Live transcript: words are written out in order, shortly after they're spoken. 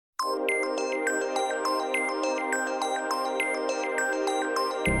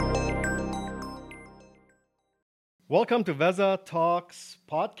Welcome to VezaTalks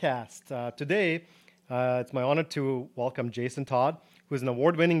podcast. Today, it's my honor to welcome Jason Todd, who is an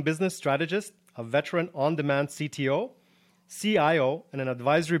award-winning business strategist, a veteran on-demand CTO, CIO, and an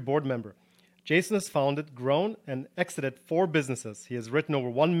advisory board member. Jason has founded, grown, and exited 4 businesses. He has written over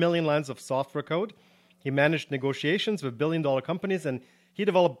 1 million lines of software code. He managed negotiations with billion-dollar companies, and he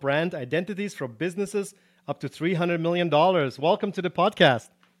developed brand identities for businesses up to $300 million. Welcome to the podcast.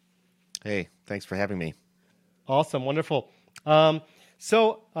 Hey, thanks for having me. Awesome, wonderful. I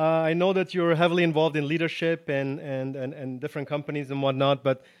know that you're heavily involved in leadership and different companies and whatnot.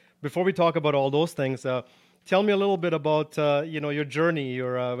 But before we talk about all those things, tell me a little bit about your journey,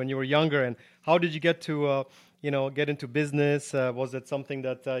 when you were younger, and how did you get to get into business? Was it something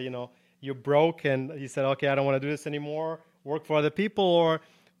that you broke and you said, okay, I don't want to do this anymore, work for other people, or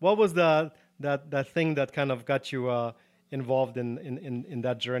what was that thing that kind of got you involved in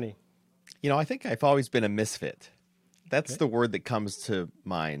that journey? I think I've always been a misfit. That's Okay. the word that comes to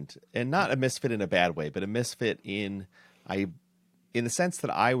mind. And not a misfit in a bad way, but a misfit in the sense that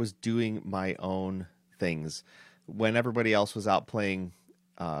I was doing my own things when everybody else was out playing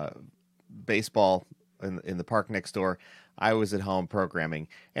baseball in the park next door. I was at home programming.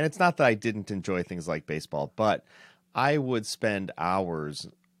 And it's not that I didn't enjoy things like baseball, but I would spend hours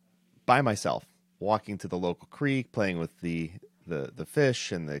by myself walking to the local creek, playing with the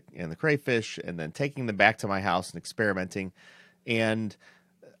fish and the crayfish, and then taking them back to my house and experimenting. And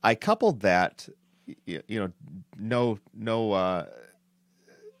I coupled that, no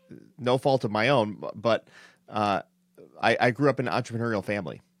fault of my own, but I grew up in an entrepreneurial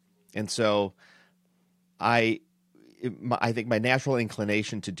family, and so I think my natural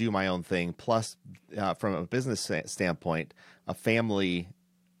inclination to do my own thing, plus from a business standpoint, a family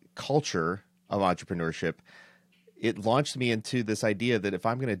culture of entrepreneurship, it launched me into this idea that if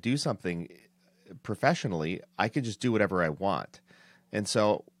I'm going to do something professionally, I can just do whatever I want. And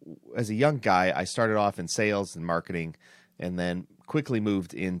so as a young guy, I started off in sales and marketing, and then quickly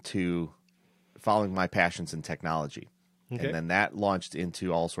moved into following my passions in technology. Okay. And then that launched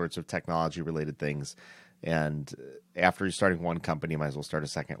into all sorts of technology related things. And after starting one company, I might as well start a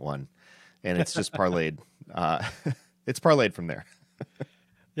second one. And it's just parlayed. It's parlayed from there.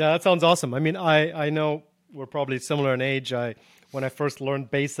 Yeah, that sounds awesome. I mean, I know we're probably similar in age. When I first learned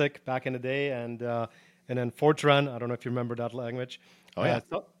BASIC back in the day, and then Fortran. I don't know if you remember that language. Oh yeah.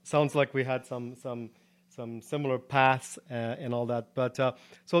 Sounds like we had some similar paths and all that. But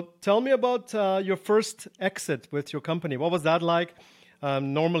so tell me about your first exit with your company. What was that like?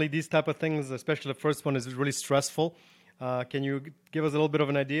 Normally, these type of things, especially the first one, is really stressful. Can you give us a little bit of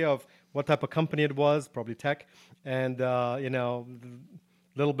an idea of what type of company it was? Probably tech, and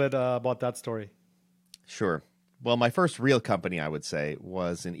little bit about that story. Sure. Well, my first real company, I would say,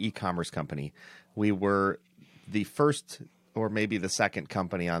 was an e-commerce company. We were the first or maybe the second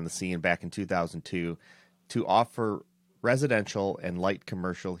company on the scene back in 2002 to offer residential and light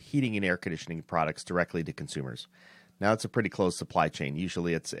commercial heating and air conditioning products directly to consumers. Now, it's a pretty closed supply chain.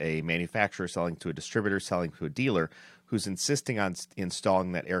 Usually it's a manufacturer selling to a distributor, selling to a dealer who's insisting on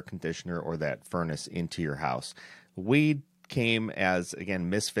installing that air conditioner or that furnace into your house. We came as, again,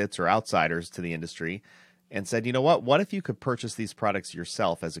 misfits or outsiders to the industry and said, you know what if you could purchase these products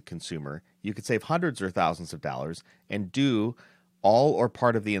yourself as a consumer? You could save hundreds or thousands of dollars and do all or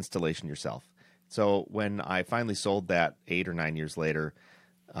part of the installation yourself. So when I finally sold that 8 or 9 years later,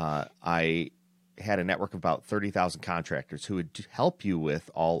 I had a network of about 30,000 contractors who would help you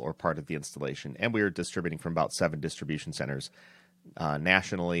with all or part of the installation. And we were distributing from about 7 distribution centers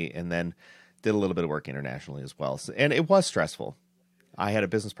nationally, and then did a little bit of work internationally as well. So, and it was stressful. I had a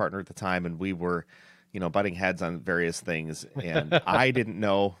business partner at the time, and we were, butting heads on various things. And I didn't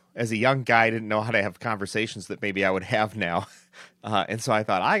know, as a young guy, I didn't know how to have conversations that maybe I would have now. And so I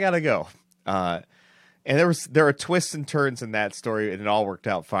thought, I got to go. And there are twists and turns in that story, and it all worked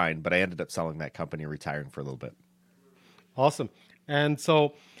out fine. But I ended up selling that company and retiring for a little bit. Awesome. And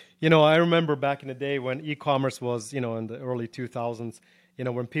so, I remember back in the day when e-commerce was, in the early 2000s,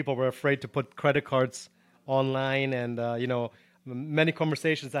 when people were afraid to put credit cards online, and, many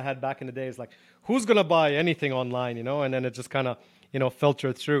conversations I had back in the day is like, who's going to buy anything online, and then it just kind of,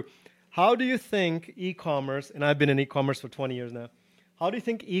 filtered through. How do you think e-commerce, and I've been in e-commerce for 20 years now, how do you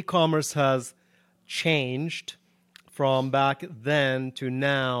think e-commerce has changed from back then to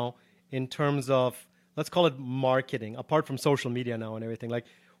now in terms of, let's call it marketing, apart from social media now and everything? Like,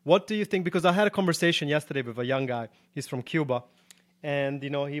 what do you think? Because I had a conversation yesterday with a young guy. He's from Cuba. And,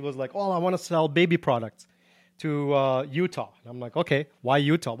 he was like, oh, I want to sell baby products to Utah. And I'm like, okay, why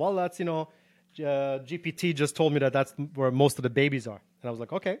Utah? Well, that's, GPT just told me that that's where most of the babies are. And I was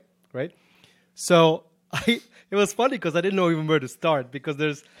like, okay, great. So it was funny because I didn't know even where to start because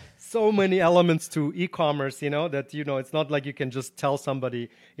there's so many elements to e-commerce, that it's not like you can just tell somebody,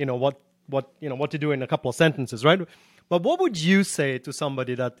 what to do in a couple of sentences, right? But what would you say to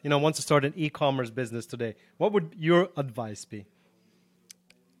somebody that wants to start an e-commerce business today? What would your advice be?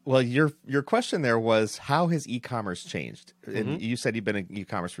 Well, your question there was how has e-commerce changed? Mm-hmm. And you said you've been in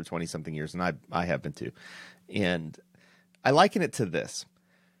e-commerce for 20 something years, and I have been too. And I liken it to this.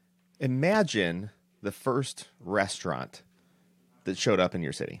 Imagine the first restaurant that showed up in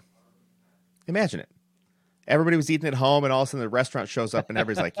your city. Imagine it. Everybody was eating at home, and all of a sudden the restaurant shows up, and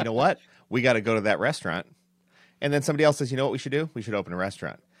everybody's like, you know what? We got to go to that restaurant. And then somebody else says, you know what we should do? We should open a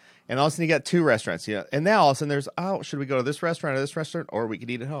restaurant. And all of a sudden you got two restaurants. And now all of a sudden there's, should we go to this restaurant or this restaurant, or we could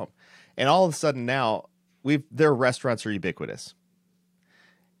eat at home? And all of a sudden now their restaurants are ubiquitous.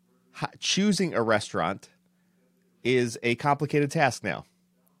 Choosing a restaurant is a complicated task now.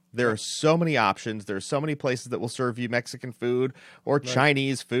 There are so many options. There are so many places that will serve you Mexican food or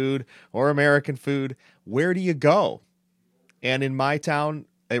Chinese food or American food. Where do you go? And in my town,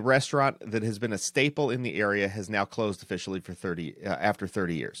 a restaurant that has been a staple in the area has now closed officially for after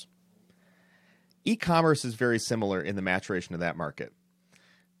 30 years. E-commerce is very similar in the maturation of that market.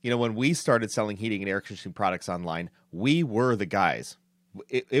 When we started selling heating and air conditioning products online, we were the guys.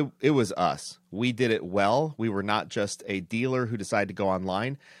 It was us. We did it well. We were not just a dealer who decided to go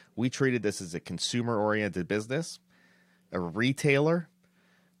online. We treated this as a consumer-oriented business, a retailer,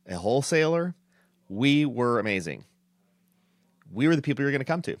 a wholesaler. We were amazing. We were the people you're going to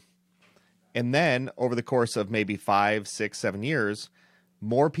come to. And then over the course of maybe 5, 6, 7 years,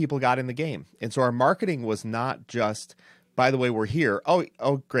 more people got in the game. And so our marketing was not just, by the way, we're here. Oh,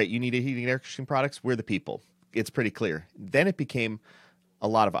 great. You need a heating and air conditioning products. We're the people. It's pretty clear. Then it became a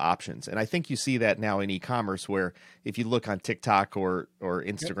lot of options. And I think you see that now in e-commerce, where if you look on TikTok or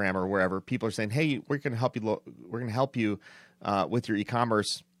Instagram or wherever, people are saying, hey, we're going to help you. We're going to help you with your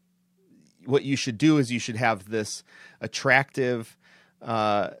e-commerce. What you should do is you should have this attractive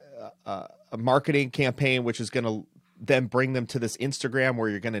a marketing campaign, which is going to then bring them to this Instagram where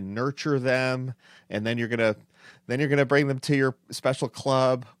you're going to nurture them, and then you're going to bring them to your special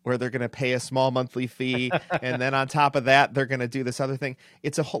club where they're going to pay a small monthly fee, and then on top of that they're going to do this other thing.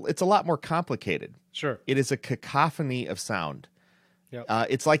 It's a lot more complicated. Sure, it is a cacophony of sound. Yep.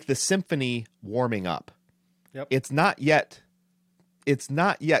 It's like the symphony warming up. Yep. It's not yet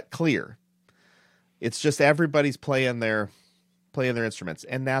clear. It's just everybody's playing their instruments,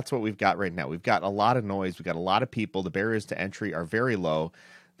 and that's what we've got right now. We've got a lot of noise. We've got a lot of people. The barriers to entry are very low.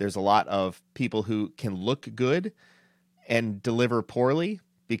 There's a lot of people who can look good and deliver poorly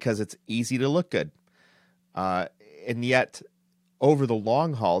because it's easy to look good. And yet, over the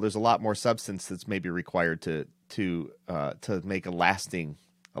long haul, there's a lot more substance that's maybe required to make a lasting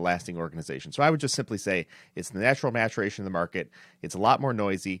organization. So I would just simply say it's the natural maturation of the market. It's a lot more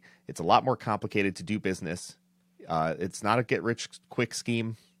noisy. It's a lot more complicated to do business. It's not a get rich quick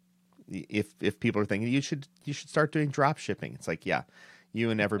scheme. If people are thinking you should start doing drop shipping, it's like, yeah, you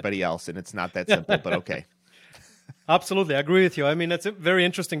and everybody else, and it's not that simple, but okay. Absolutely, I agree with you. I mean, that's very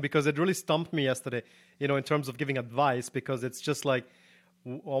interesting because it really stumped me yesterday, in terms of giving advice, because it's just like,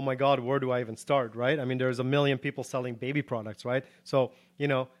 oh my God, where do I even start, right? I mean, there's a million people selling baby products, right? So,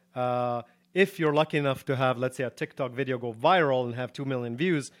 if you're lucky enough to have, let's say, a TikTok video go viral and have 2 million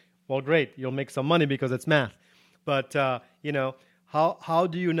views, well, great, you'll make some money because it's math. But, how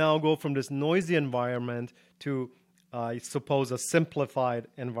do you now go from this noisy environment to, I suppose, a simplified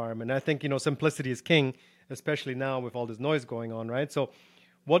environment? I think, simplicity is king, especially now with all this noise going on, right? So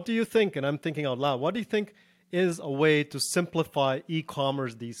what do you think, and I'm thinking out loud, what do you think is a way to simplify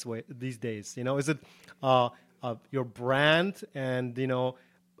e-commerce these days? Is it your brand and,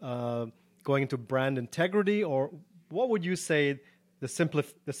 going into brand integrity, or what would you say the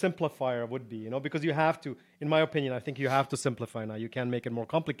simplifier would be? Because you have to, in my opinion, I think you have to simplify now. You can't make it more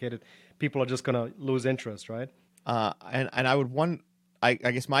complicated. People are just going to lose interest, right? And I would I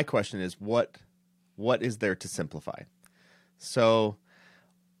guess my question is what is there to simplify? So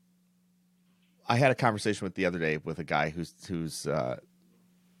I had a conversation the other day with a guy who's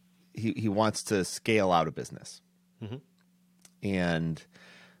he wants to scale out a business. Mm-hmm. And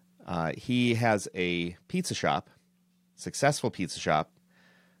he has a pizza shop, successful pizza shop,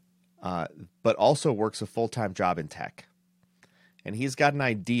 but also works a full-time job in tech. And he's got an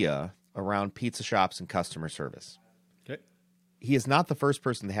idea around pizza shops and customer service. Okay. He is not the first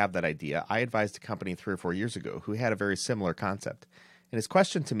person to have that idea. I advised a company 3 or 4 years ago who had a very similar concept. And his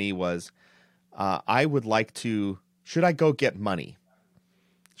question to me was, I would like to, should I go get money?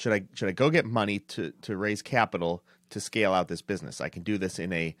 Should I go get money to raise capital to scale out this business? I can do this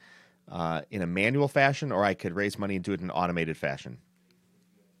in a in a manual fashion, or I could raise money and do it in an automated fashion.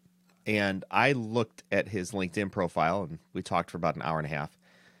 And I looked at his LinkedIn profile, and we talked for about an hour and a half.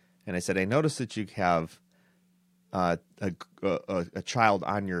 And I said, I noticed that you have a child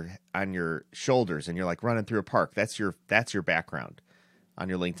on your shoulders, and you're like running through a park. That's your background on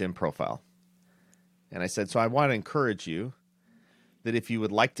your LinkedIn profile. And I said, so I want to encourage you that if you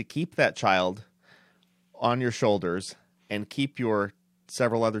would like to keep that child on your shoulders and keep your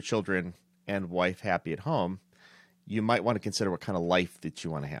several other children and wife happy at home, you might want to consider what kind of life that you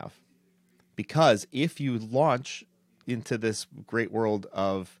want to have. Because if you launch into this great world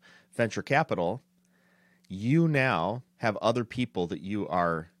of venture capital, you now have other people that you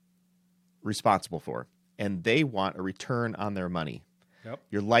are responsible for, and they want a return on their money. Yep.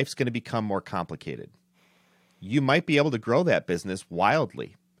 Your life's going to become more complicated. You might be able to grow that business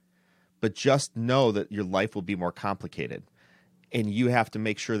wildly, but just know that your life will be more complicated. And you have to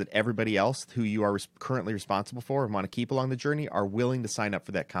make sure that everybody else who you are currently responsible for and want to keep along the journey are willing to sign up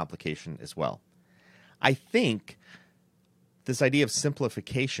for that complication as well. I think this idea of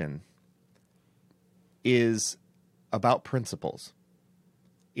simplification is about principles.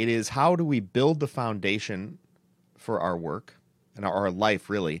 It is, how do we build the foundation for our work and our life,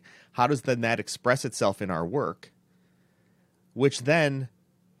 really? How does then that express itself in our work? Which then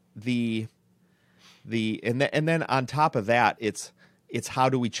and then on top of that, it's how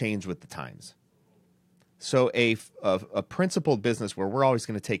do we change with the times? So a principled business where we're always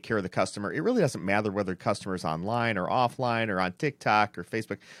going to take care of the customer, it really doesn't matter whether the customer is online or offline or on TikTok or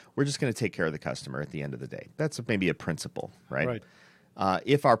Facebook. We're just going to take care of the customer at the end of the day. That's maybe a principle, right?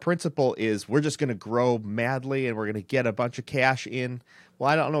 If our principle is we're just going to grow madly and we're going to get a bunch of cash in, well,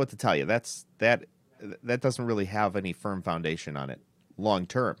 I don't know what to tell you. That doesn't really have any firm foundation on it long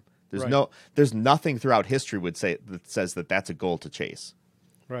term. There's nothing throughout history that says that that's a goal to chase.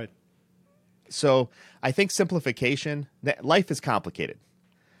 Right. So I think simplification, life is complicated.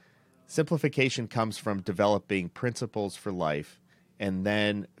 Simplification comes from developing principles for life and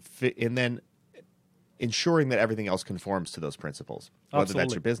then ensuring that everything else conforms to those principles, whether Absolutely.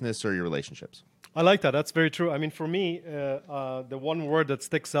 that's your business or your relationships. I like that. That's very true. I mean, for me, the one word that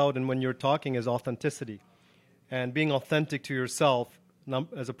sticks out and when you're talking is authenticity. And being authentic to yourself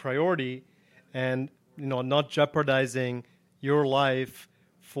as a priority, and not jeopardizing your life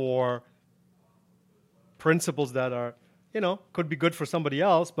for principles that are could be good for somebody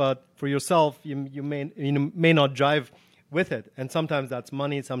else, but for yourself you may not jive with it. And sometimes that's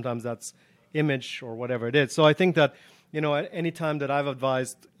money, sometimes that's image or whatever it is. So I think that at any time that I've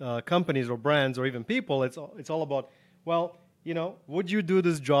advised companies or brands or even people, it's all about, well, would you do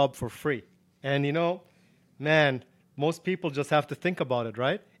this job for free? And man, most people just have to think about it,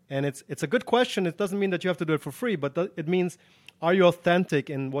 right? And it's a good question. It doesn't mean that you have to do it for free, but it means, are you authentic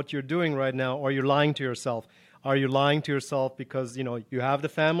in what you're doing right now, or are you lying to yourself? Are you lying to yourself because you have the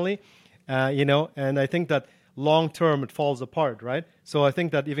family, And I think that long term it falls apart, right? So I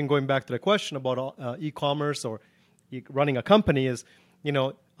think that even going back to the question about e-commerce or running a company is,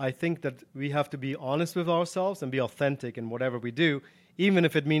 I think that we have to be honest with ourselves and be authentic in whatever we do, even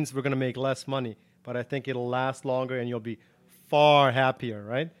if it means we're going to make less money. But I think it'll last longer and you'll be far happier,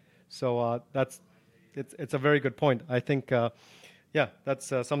 right? So it's a very good point. I think, that's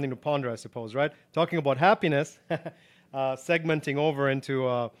something to ponder, I suppose, right? Talking about happiness, segmenting over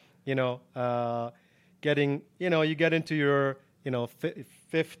into, getting, you get into your,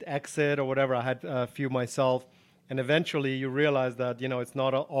 fifth exit or whatever. I had a few myself, and eventually you realize that, it's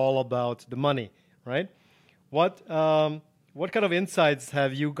not all about the money, right? What kind of insights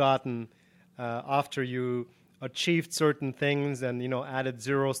have you gotten after you achieved certain things and added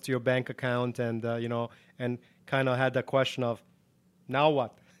zeros to your bank account and and kind of had that question of now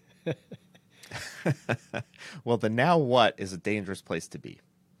what? Well, the now what is a dangerous place to be.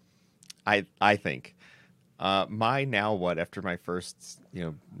 I think my now what after my first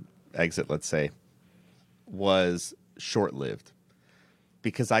exit, let's say, was short-lived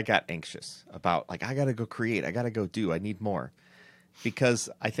because I got anxious about I got to go create, I got to go do, I need more. Because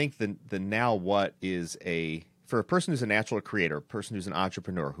I think the now what is for a person who's a natural creator, a person who's an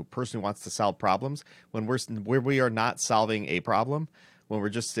entrepreneur, a person who wants to solve problems, when we are not solving a problem, when we're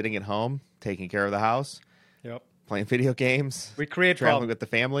just sitting at home, taking care of the house, Yep. playing video games, We create traveling problems. with the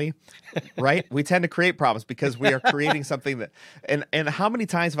family, right? We tend to create problems because we are creating something that, and how many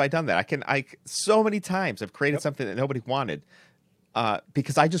times have I done that? So many times I've created something that nobody wanted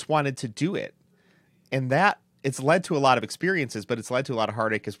because I just wanted to do it. And that, it's led to a lot of experiences, but it's led to a lot of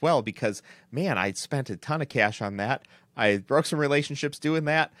heartache as well because, man, I spent a ton of cash on that. I broke some relationships doing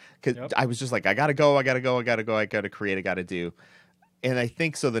that because I was just like, I got to go, I got to create, I got to do. And I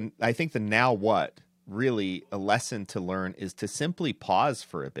think so. I think the now what really a lesson to learn is to simply pause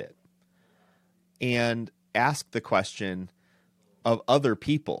for a bit and ask the question of other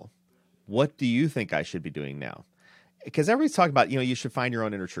people, what do you think I should be doing now? Because everybody's talking about, you should find your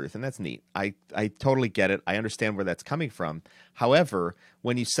own inner truth, and that's neat. I totally get it. I understand where that's coming from. However,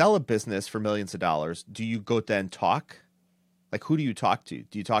 when you sell a business for millions of dollars, do you go then talk? Like, who do you talk to?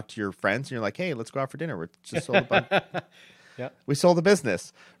 Do you talk to your friends and you're like, hey, let's go out for dinner? We just sold a bunch. Yeah. We sold a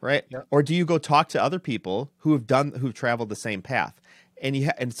business, right? Yeah. Or do you go talk to other people who've traveled the same path? And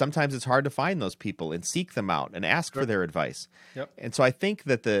and sometimes it's hard to find those people and seek them out and ask for their advice. Yep. And so I think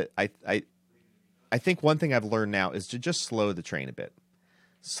that I think one thing I've learned now is to just slow the train a bit.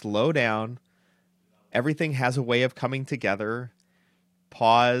 Slow down. Everything has a way of coming together.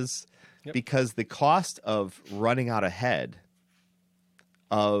 Pause. Yep. Because the cost of running out ahead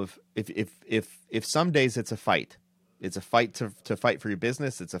of if some days it's a fight. It's a fight to fight for your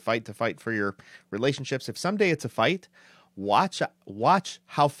business. It's a fight to fight for your relationships. If someday it's a fight, watch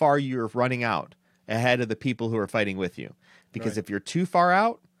how far you're running out ahead of the people who are fighting with you. Because if you're too far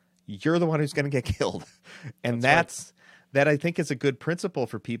out, you're the one who's going to get killed. And that I think is a good principle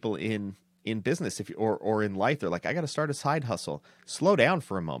for people in business or in life. They're like, I got to start a side hustle. Slow down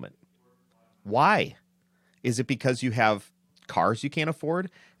for a moment. Why? Is it because you have cars you can't afford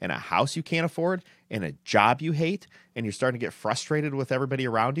and a house you can't afford and a job you hate and you're starting to get frustrated with everybody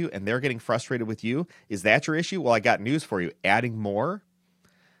around you and they're getting frustrated with you? Is that your issue? Well, I got news for you. Adding more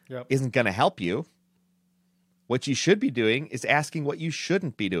isn't going to help you. What you should be doing is asking what you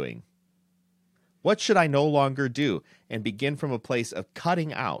shouldn't be doing. What should I no longer do? And begin from a place of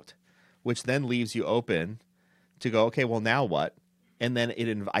cutting out, which then leaves you open to go, okay, well, now what? And then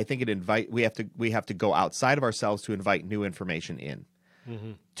we have to go outside of ourselves to invite new information in.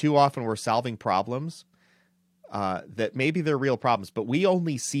 Mm-hmm. Too often we're solving problems that maybe they're real problems, but we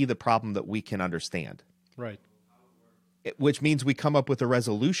only see the problem that we can understand. Right. Which means we come up with a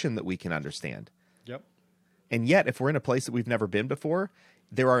resolution that we can understand. Yep. And yet, if we're in a place that we've never been before,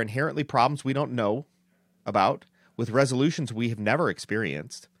 there are inherently problems we don't know about with resolutions we have never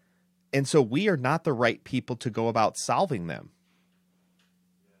experienced. And so we are not the right people to go about solving them.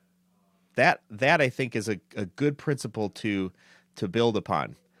 That I think is a good principle to build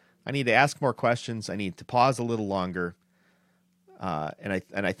upon. I need to ask more questions. I need to pause a little longer, and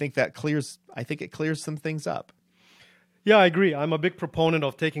I think it clears some things up. Yeah, I agree. I'm a big proponent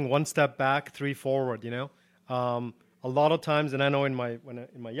of taking one step back, three forward. A lot of times, and I know in my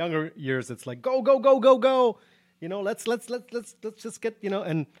younger years, it's like go. Let's just get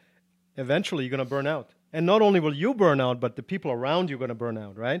and eventually you're gonna burn out. And not only will you burn out, but the people around you are gonna burn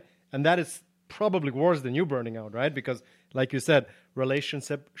out, right? And that is probably worse than you burning out, right? Because, like you said,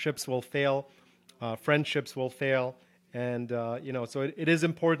 relationships will fail, friendships will fail, and so it is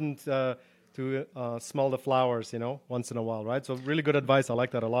important to smell the flowers, once in a while, right? So really good advice. I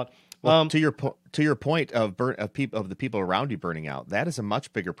like that a lot. Well, to your point of the people around you burning out, that is a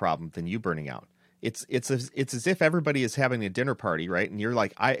much bigger problem than you burning out. It's as if everybody is having a dinner party, right? And you're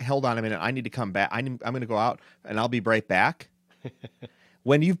like, hold on a minute, I need to come back. I'm going to go out, and I'll be right back.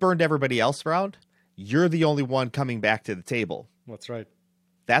 When you've burned everybody else around, you're the only one coming back to the table. That's right.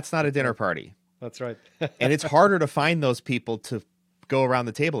 That's not a dinner party. That's right. And it's harder to find those people to go around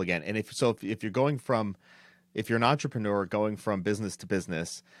the table again. And if you're an entrepreneur going from business to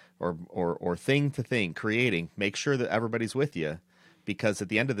business or thing to thing, creating, make sure that everybody's with you, because at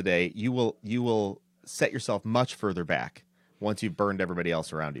the end of the day, you will set yourself much further back once you've burned everybody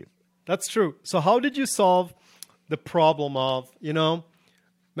else around you. That's true. So how did you solve the problem of,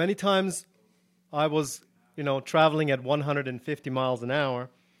 many times I was, traveling at 150 miles an hour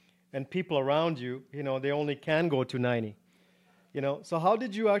and people around you, they only can go to 90. So how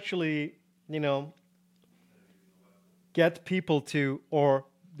did you actually, get people to, or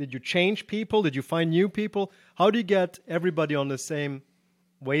did you change people? Did you find new people? How do you get everybody on the same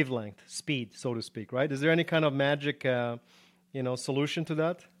wavelength, speed, so to speak, right? Is there any kind of magic, solution to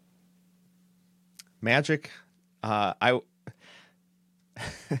that? Magic?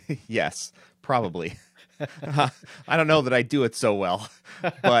 Yes, probably. I don't know that I do it so well,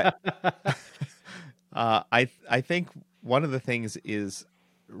 but I think one of the things is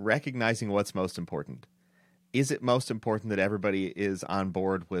recognizing what's most important. Is it most important that everybody is on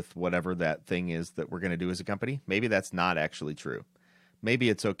board with whatever that thing is that we're going to do as a company? Maybe that's not actually true. Maybe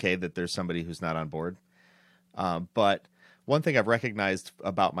it's okay that there's somebody who's not on board. But one thing I've recognized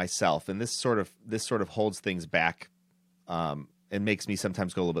about myself, and this sort of holds things back, and makes me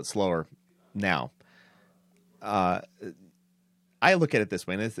sometimes go a little bit slower now. I look at it this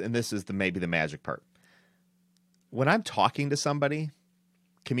way, and this is maybe the magic part. when I'm talking to somebody,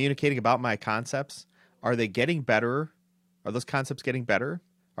 communicating about my concepts, are they getting better? Are those concepts getting better?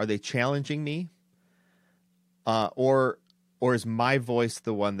 Are they challenging me? Or is my voice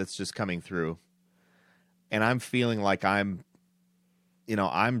the one that's just coming through? And I'm feeling like I'm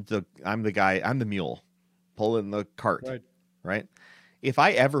the guy, I'm the mule pulling the cart, Right. right? If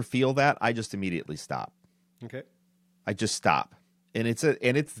I ever feel that, I just immediately stop. Okay. I just stop. And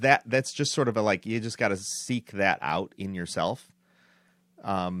that's just sort of a, like, you just got to seek that out in yourself.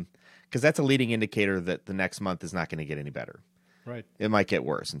 Because that's a leading indicator that the next month is not going to get any better. Right. It might get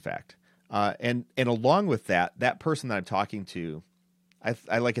worse, in fact. And along with that person that I'm talking to,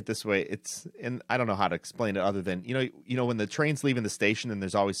 I like it this way. And I don't know how to explain it other than, when the train's leaving the station and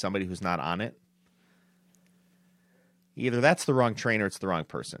there's always somebody who's not on it, either that's the wrong train or it's the wrong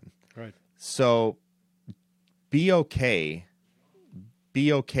person. Right. So be okay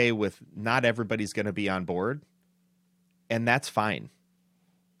with not everybody's going to be on board, and that's fine.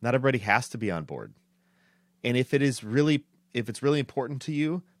 Not everybody has to be on board. And if it's really important to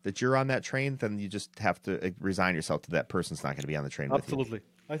you that you're on that train, then you just have to resign yourself to that person's not going to be on the train with you. Absolutely.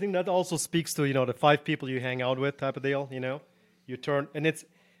 I think that also speaks to, the 5 people you hang out with type of deal, You turn, and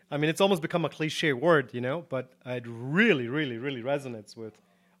it's almost become a cliche word, but it really, really, really resonates with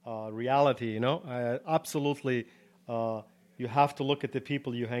reality, Absolutely, you have to look at the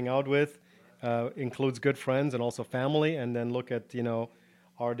people you hang out with, includes good friends and also family, and then look at,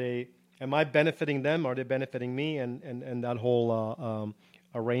 am I benefiting them? Are they benefiting me? And that whole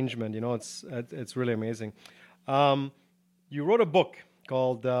arrangement, it's really amazing. You wrote a book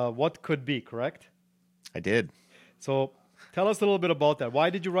called What Could Be, correct? I did. So tell us a little bit about that. Why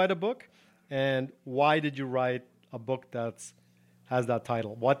did you write a book? And why did you write a book that has that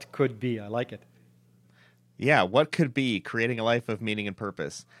title? What Could Be? I like it. Yeah, What Could Be, Creating a Life of Meaning and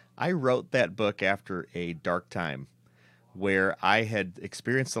Purpose. I wrote that book after a dark time where I had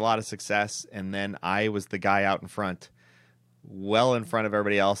experienced a lot of success, and then I was the guy out in front, well in front of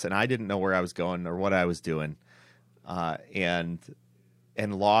everybody else, and I didn't know where I was going or what I was doing, and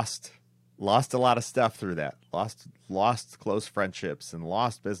lost a lot of stuff through that. Lost close friendships and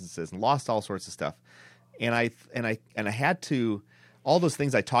lost businesses and lost all sorts of stuff. And I had to, all those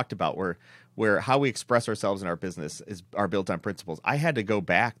things I talked about where how we express ourselves in our business are built on principles. I had to go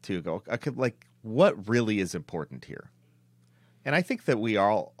back to what really is important here. And I think that we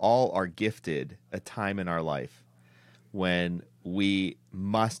all are gifted a time in our life when we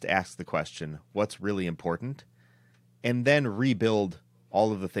must ask the question, what's really important? And then rebuild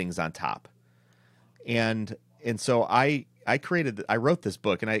all of the things on top. And so I wrote this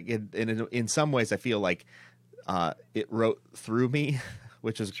book, and in some ways I feel like it wrote through me,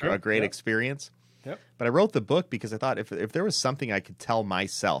 which was a great experience. Yep. But I wrote the book because I thought if there was something I could tell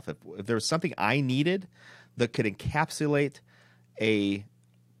myself, if there was something I needed that could encapsulate in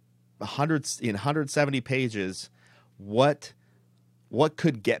 170 pages, what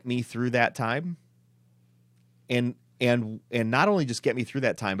could get me through that time, and not only just get me through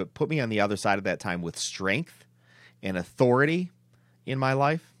that time, but put me on the other side of that time with strength and authority in my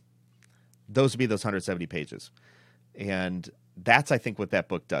life, those would be those 170 pages. And that's, I think, what that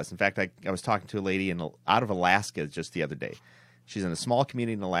book does. In fact, I was talking to a lady out of Alaska just the other day. She's in a small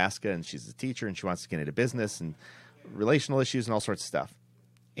community in Alaska, and she's a teacher, and she wants to get into business and relational issues and all sorts of stuff.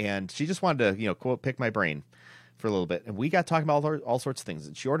 And she just wanted to, quote, pick my brain for a little bit. And we got talking about all sorts of things.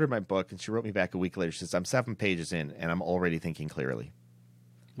 And she ordered my book, and she wrote me back a week later. She says, I'm 7 pages in, and I'm already thinking clearly.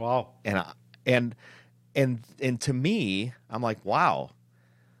 Wow. And to me, I'm like, wow.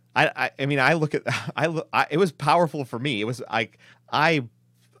 I mean, I look at, it was powerful for me. It was I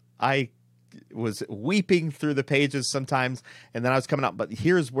was weeping through the pages sometimes, and then I was coming out, but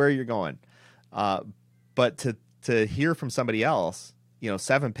here's where you're going. But to hear from somebody else,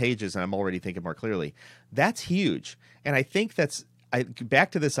 7 pages and I'm already thinking more clearly, that's huge. And I think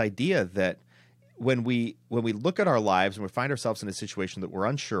back to this idea that when we look at our lives and we find ourselves in a situation that we're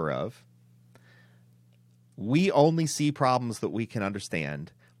unsure of, we only see problems that we can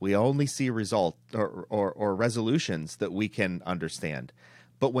understand. We only see result or resolutions that we can understand.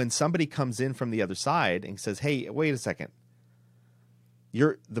 But when somebody comes in from the other side and says, hey, wait a second,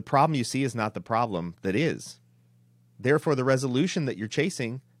 the problem you see is not the problem that is. Therefore, the resolution that you're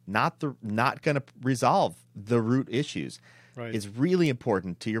chasing, not going to resolve the root issues. Right. It's really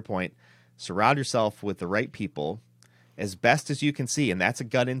important, to your point, surround yourself with the right people as best as you can see. And that's a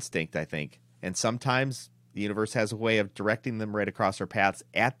gut instinct, I think. And sometimes the universe has a way of directing them right across our paths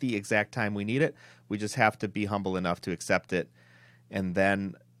at the exact time we need it. We just have to be humble enough to accept it. And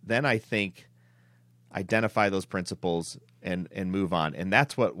then I think identify those principles and move on. And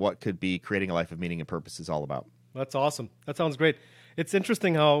that's what could be creating a life of meaning and purpose is all about. That's awesome. That sounds great. It's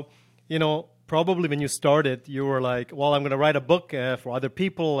interesting how, probably when you started, you were like, well, I'm going to write a book for other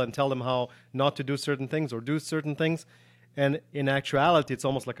people and tell them how not to do certain things or do certain things. And in actuality, it's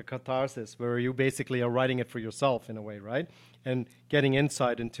almost like a catharsis where you basically are writing it for yourself in a way, right? And getting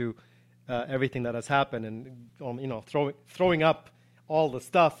insight into everything that has happened and, throwing up all the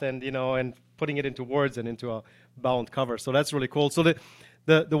stuff and, and putting it into words and into a bound cover. So that's really cool. So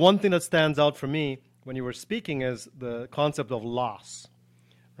the one thing that stands out for me when you were speaking is the concept of loss,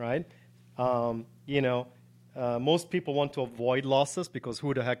 right? Most people want to avoid losses because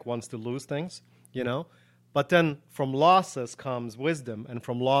who the heck wants to lose things, But then from losses comes wisdom, and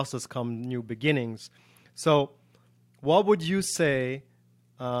from losses come new beginnings. So what would you say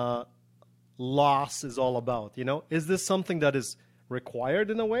loss is all about? Is this something that is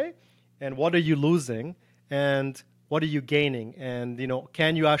required in a way? And what are you losing? And what are you gaining? And,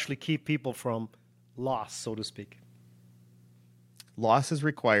 can you actually keep people from loss, so to speak? Loss is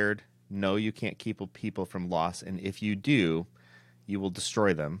required. No, you can't keep people from loss. And if you do, you will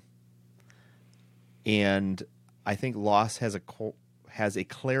destroy them. And I think loss has a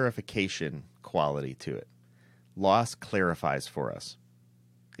clarification quality to it. Loss clarifies for us.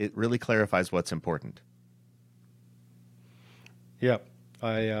 It really clarifies what's important. Yeah,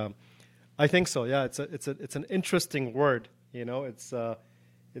 I think so. Yeah, it's an interesting word. It's not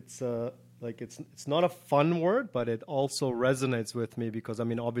a fun word, but it also resonates with me because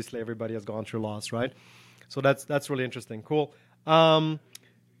obviously everybody has gone through loss, right? So that's really interesting. Cool.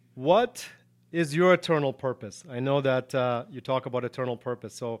 What is your eternal purpose? I know that you talk about eternal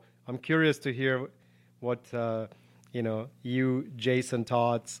purpose, so I'm curious to hear what Jason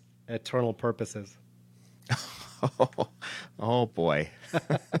Todd's eternal purpose is. Oh boy.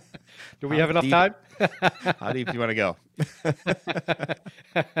 Do we have enough time? How deep do you want to go?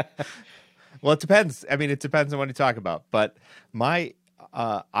 Well, it depends. It depends on what you talk about. But I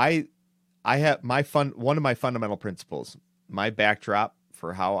have one of my fundamental principles, my backdrop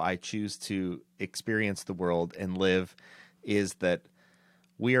for how I choose to experience the world and live is that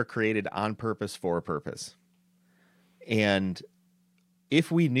we are created on purpose for a purpose. And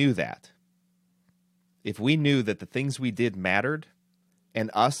if we knew that the things we did mattered, and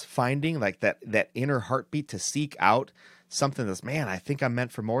us finding like that inner heartbeat to seek out something that's, man, I think I'm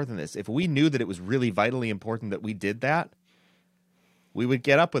meant for more than this. If we knew that it was really vitally important that we did that, we would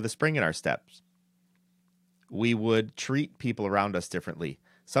get up with a spring in our steps. We would treat people around us differently.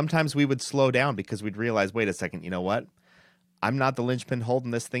 Sometimes we would slow down because we'd realize, wait a second, you know what? I'm not the linchpin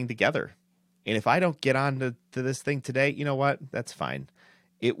holding this thing together. And if I don't get on to this thing today, you know what? That's fine.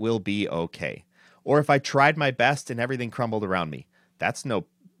 It will be okay. Or if I tried my best and everything crumbled around me, that's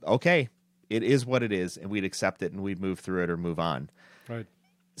okay. It is what it is, and we'd accept it and we'd move through it or move on. Right.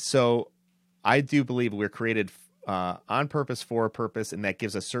 So I do believe we're created on purpose for a purpose, and that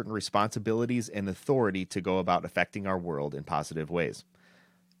gives us certain responsibilities and authority to go about affecting our world in positive ways.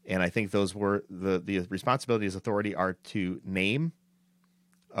 And I think those were the responsibilities, authority are to name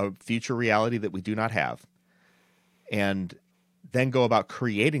a future reality that we do not have, and then go about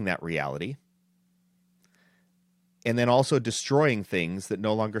creating that reality, and then also destroying things that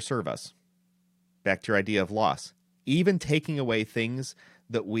no longer serve us. Back to your idea of loss. Even taking away things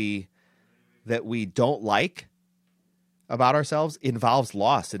that we don't like about ourselves involves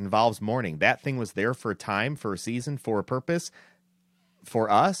loss. It involves mourning. That thing was there for a time, for a season, for a purpose, for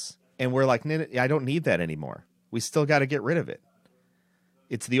us, and we're like, I don't need that anymore. We still got to get rid of it.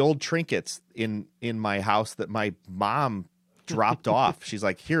 It's the old trinkets in my house that my mom dropped off. She's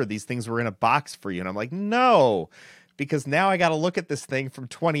like, here, these things were in a box for you. And I'm like, no, because now I got to look at this thing from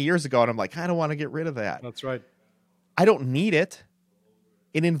 20 years ago. And I'm like, I don't want to get rid of that. That's right. I don't need it.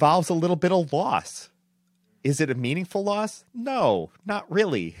 It involves a little bit of loss. Is it a meaningful loss? No, not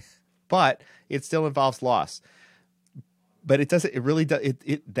really, but it still involves loss. But it doesn't. It really does.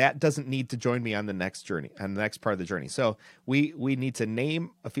 That doesn't need to join me on the next journey, on the next part of the journey. So we need to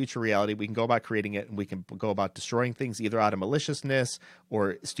name a future reality. We can go about creating it, and we can go about destroying things either out of maliciousness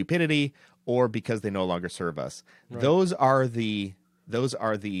or stupidity, or because they no longer serve us. Right. Those are the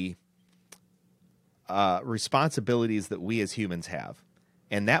responsibilities that we as humans have,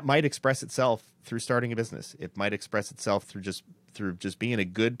 and that might express itself through starting a business. It might express itself through just being a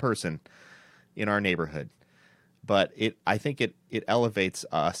good person in our neighborhood. But I think it elevates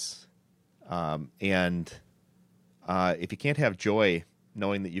us, and if you can't have joy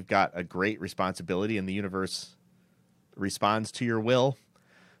knowing that you've got a great responsibility and the universe responds to your will,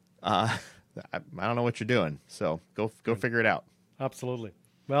 I don't know what you're doing. So go figure it out. Absolutely.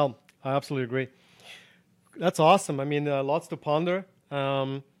 Well, I absolutely agree. That's awesome. I mean, lots to ponder.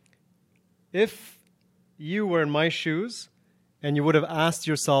 If you were in my shoes and you would have asked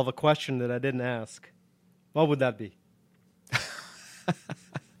yourself a question that I didn't ask, what would that be?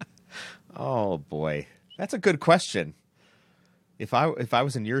 Oh boy, that's a good question. If I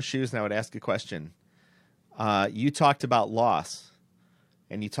was in your shoes and I would ask a question, you talked about loss,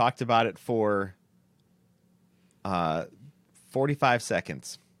 and you talked about it for 45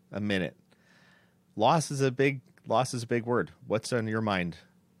 seconds, a minute. Loss is a big word. What's on your mind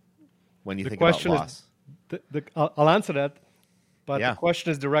when you The think about question loss? I'll answer that, but the Yeah.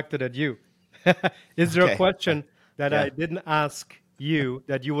 question is directed at you. Is there a Okay. question that Yeah. I didn't ask you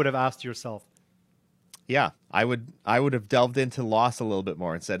that you would have asked yourself? Yeah. I would have delved into loss a little bit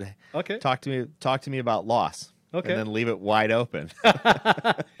more and said, Okay. talk to me about loss, and Okay. then leave it wide open.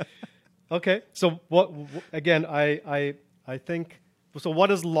 Okay. So again, I think so.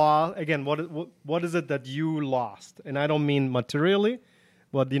 What is law again? What is it that you lost? And I don't mean materially.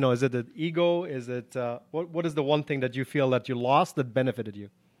 But is it the ego? Is it what is the one thing that you feel that you lost that benefited you?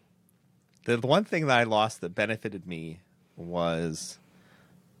 The one thing that I lost that benefited me was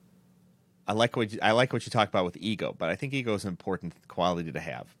I like what you talk about with ego, but I think ego is an important quality to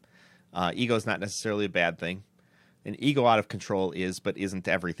have. Ego is not necessarily a bad thing. An ego out of control is, but isn't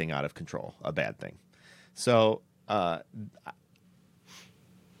everything out of control a bad thing? So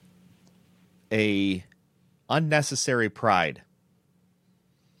a unnecessary pride.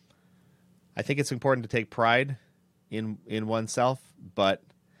 I think it's important to take pride in oneself, but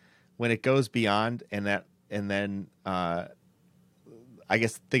when it goes beyond and then I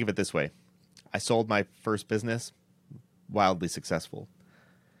guess think of it this way. I sold my first business, wildly successful.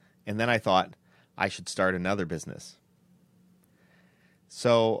 And then I thought I should start another business.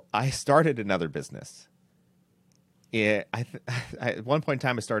 So I started another business. At one point in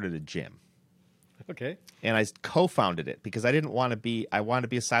time, I started a gym. Okay. And I co-founded it because I wanted to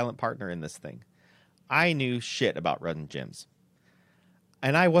be a silent partner in this thing. I knew shit about running gyms.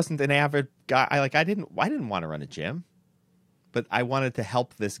 And I wasn't an avid guy. I didn't want to run a gym, but I wanted to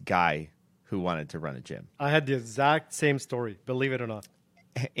help this guy who wanted to run a gym. I had the exact same story, believe it or not.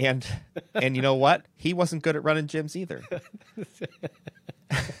 And you know what? He wasn't good at running gyms either.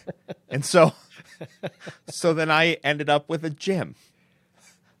 And so then I ended up with a gym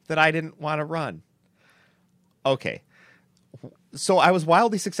that I didn't want to run. Okay. So I was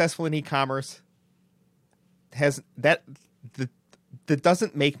wildly successful in e-commerce. That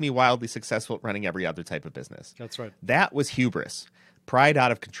doesn't make me wildly successful at running every other type of business. That's right. That was hubris, pride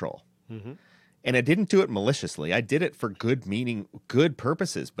out of control. Mm-hmm. And I didn't do it maliciously. I did it for good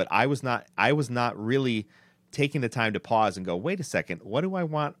purposes, but I was not really taking the time to pause and go, wait a second, what do I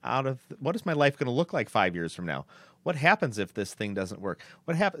want what is my life going to look like 5 years from now? What happens if this thing doesn't work?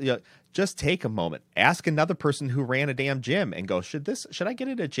 What happens? Just take a moment, ask another person who ran a damn gym and go, should I get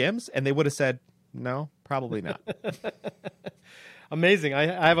into gyms? And they would have said, no, probably not. Amazing. I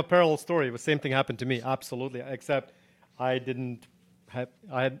have a parallel story. The same thing happened to me. Absolutely. Except I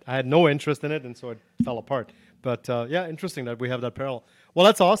had no interest in it, and so it fell apart. But yeah, interesting that we have that parallel. Well,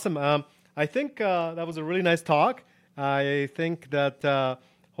 that's awesome. I think that was a really nice talk. I think that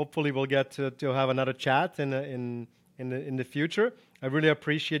hopefully we'll get to have another chat in the future. I really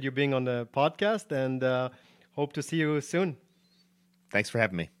appreciate you being on the podcast, and hope to see you soon. Thanks for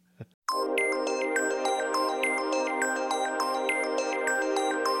having me.